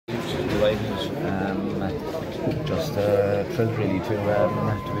delighted. Just thrilled really to be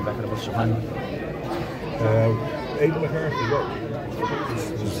back in the Munster final. Aidan McCarthy,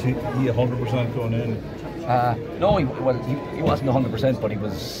 was he 100% going in? No, he wasn't 100%, but he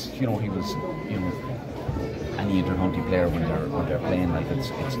was any inter-county player when they're playing, like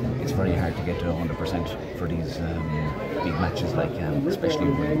it's very hard to get to 100% for these big matches, like especially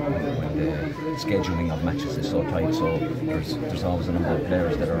when the scheduling of matches is so tight. So there's always a number of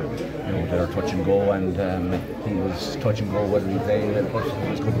players that are touch and go, and he was touch and go whether he played, but he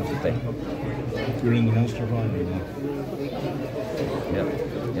was good enough to play. You're in the Munster final now.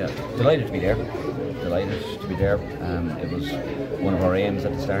 Yeah, delighted to be there. It was one of our aims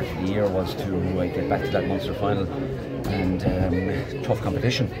at the start of the year was to get back to that Munster final, and tough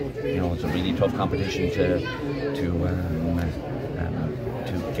competition. It's a really tough competition to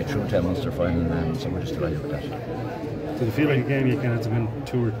get through to a Munster final, and so we're just delighted with that. Did it feel like a game you kind of had to win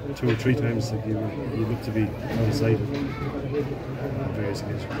two or three times? Like you looked to be undecided on various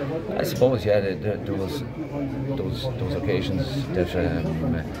occasions. I suppose, yeah. There was those occasions that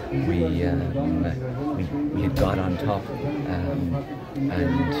we had got on top and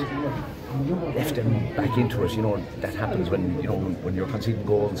left them back into it. That happens when you're conceding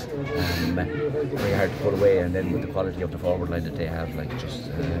goals, very hard to put away, and then with the quality of the forward line that they have, like just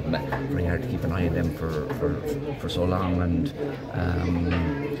very hard to keep an eye on them for so long. And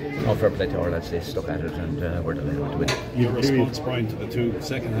fair play to our lads, they stuck at it, and we're delighted to win. Your response, Brian, to the two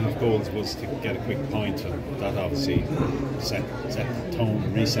second half goals was to get a quick point, and that obviously set the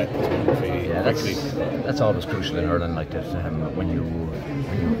tone, reset the tone pretty quickly. That's always crucial in hurling, like that. When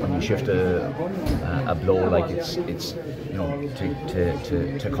you shift a blow, like it's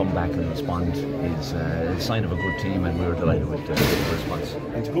to come back and respond is a sign of a good team, and we were delighted with the response.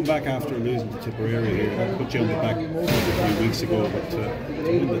 And to come back after losing to Tipperary here, that put you on the back a few weeks ago, but to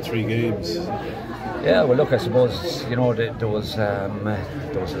win the 3 games. Yeah, well, look, I suppose there was a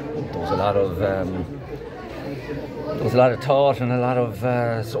lot of. There was a lot of thought and a lot of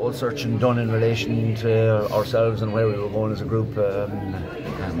soul searching done in relation to ourselves and where we were going as a group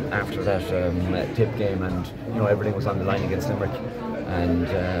after that Tip game, and everything was on the line against Limerick, and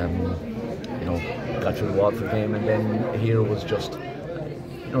got through the Waterford game, and then here was just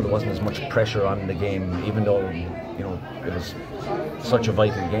there wasn't as much pressure on the game, even though it was such a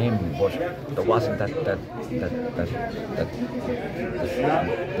vital game, but there wasn't that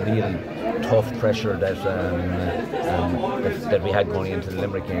real tough pressure that we had going into the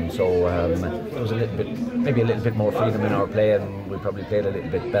Limerick game. So there was maybe a little bit more freedom in our play, and we probably played a little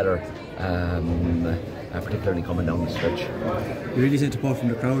bit better, particularly coming down the stretch. You really seemed to pull from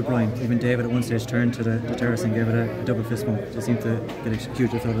the crowd, Brian. Even David at one stage turned to the terrace and gave it a double fist bump. They seemed to get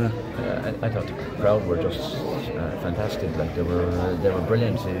executed out of that. I thought the crowd were just fantastic. Like they were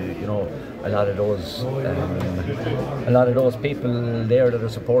brilliant. A lot of those people there that are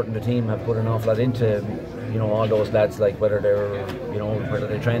supporting the team have put an awful lot into all those lads, like whether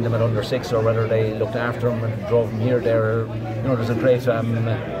they trained them at under 6 or whether they looked after them and drove them here. There's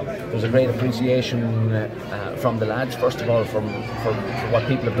a great appreciation from the lads, first of all, for what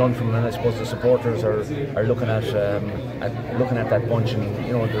people have done for them, and I suppose the supporters are looking at that bunch, and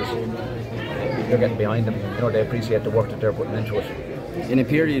they're getting behind them. They appreciate the work that they're putting into it. In a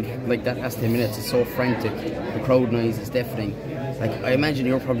period like that last 10 minutes, it's so frantic, the crowd noise is deafening. Like, I imagine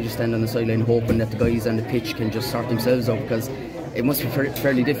you're probably just standing on the sideline hoping that the guys on the pitch can just sort themselves out, because it must be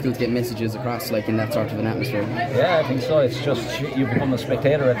fairly difficult to get messages across, like, in that sort of an atmosphere. Yeah, I think so. It's just you become a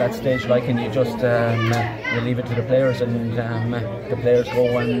spectator at that stage, like, and you just you leave it to the players, and the players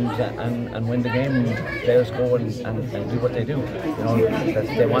go and win the game. And the players go and do what they do.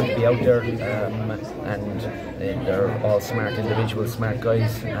 They want to be out there, and they're all smart individuals, smart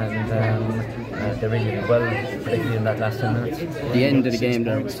guys, and they really did well, particularly in that last 10 minutes. The end of the game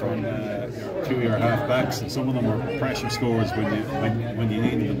there was from 2 of your half backs, and some of them were pressure scores when you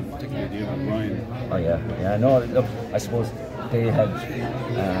needed them, particularly you and Brian. Oh yeah. No, look, I suppose they had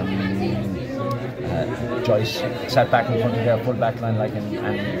Joyce sat back in front of their full back line, like,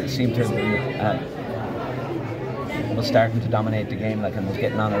 and seemed to was starting to dominate the game, like, and was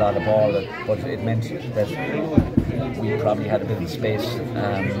getting on a lot of ball, but it meant that we probably had a bit of space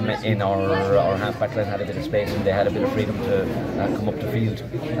in our half-back line, had a bit of space, and they had a bit of freedom to come up the field,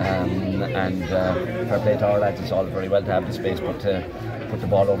 and fair play to our lads. It's all very well to have the space, but to put the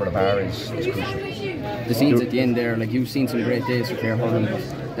ball over the bar is crucial. The scenes at the end there, like, you've seen some great days for Clare hurling, but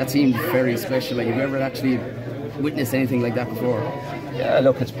that seemed very special. Like, have you ever actually witnessed anything like that before? Yeah,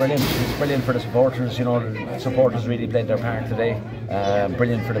 look, it's brilliant. It's brilliant for the supporters. You know, the supporters really played their part today.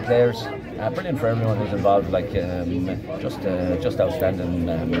 Brilliant for the players. Brilliant for everyone who's involved. Like, just outstanding.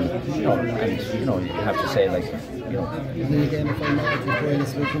 You know, and you know, you have to say, like, you know. The game of final match was brilliant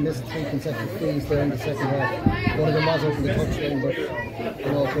this week. We missed 3 consecutive frees there in the second half. One of them was over the touchline, but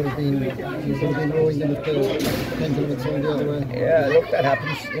you know, it could have been rowing them if the pendulum had swung the other way. Yeah, look, that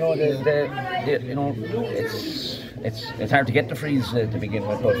happens. You know, you know, it's hard to get the frees to begin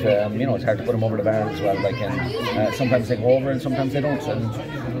with, but you know, it's hard to put them over the bar as well. Like, and sometimes they go over and sometimes they don't.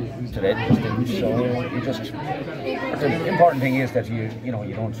 And today they just didn't. So you just. The important thing is that you know,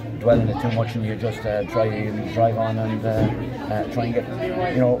 you don't dwell on it too much, and you just try and drive on and try and get,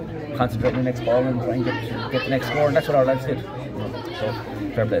 you know, concentrate on the next ball and try and get the next score, and that's what our lads did. So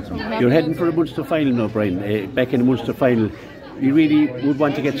fair play to them. You're heading for a Munster final now, Brian. Back in the Munster final, you really would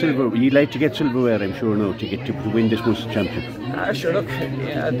want to get silver. You'd like to get silverware, I'm sure, now to win this Munster championship. Sure, look,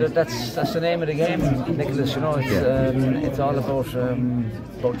 yeah, that's the name of the game, Nicholas. You know, it's all about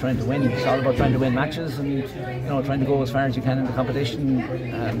trying to win. It's all about trying to win matches, and you know, trying to go as far as you can in the competition.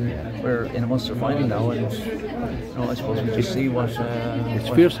 We're in a Munster final now, and you know, I suppose we just see what. It's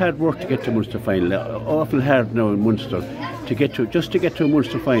fierce hard work to get to Munster final. Awful hard now in Munster to get to a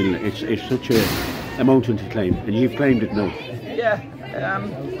Munster final. It's such a mountain to climb, and you've climbed it now. Yeah,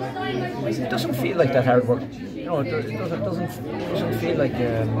 it doesn't feel like that hard work. You know, it doesn't feel like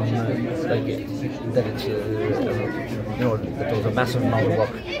that it's you know, that there was a massive amount of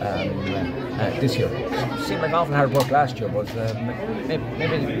work this year. It seemed like awful hard work last year, but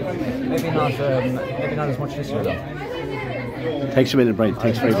maybe not as much this year though. Thanks a million, Brian.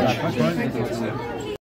 Thanks very much. Thanks, Brian.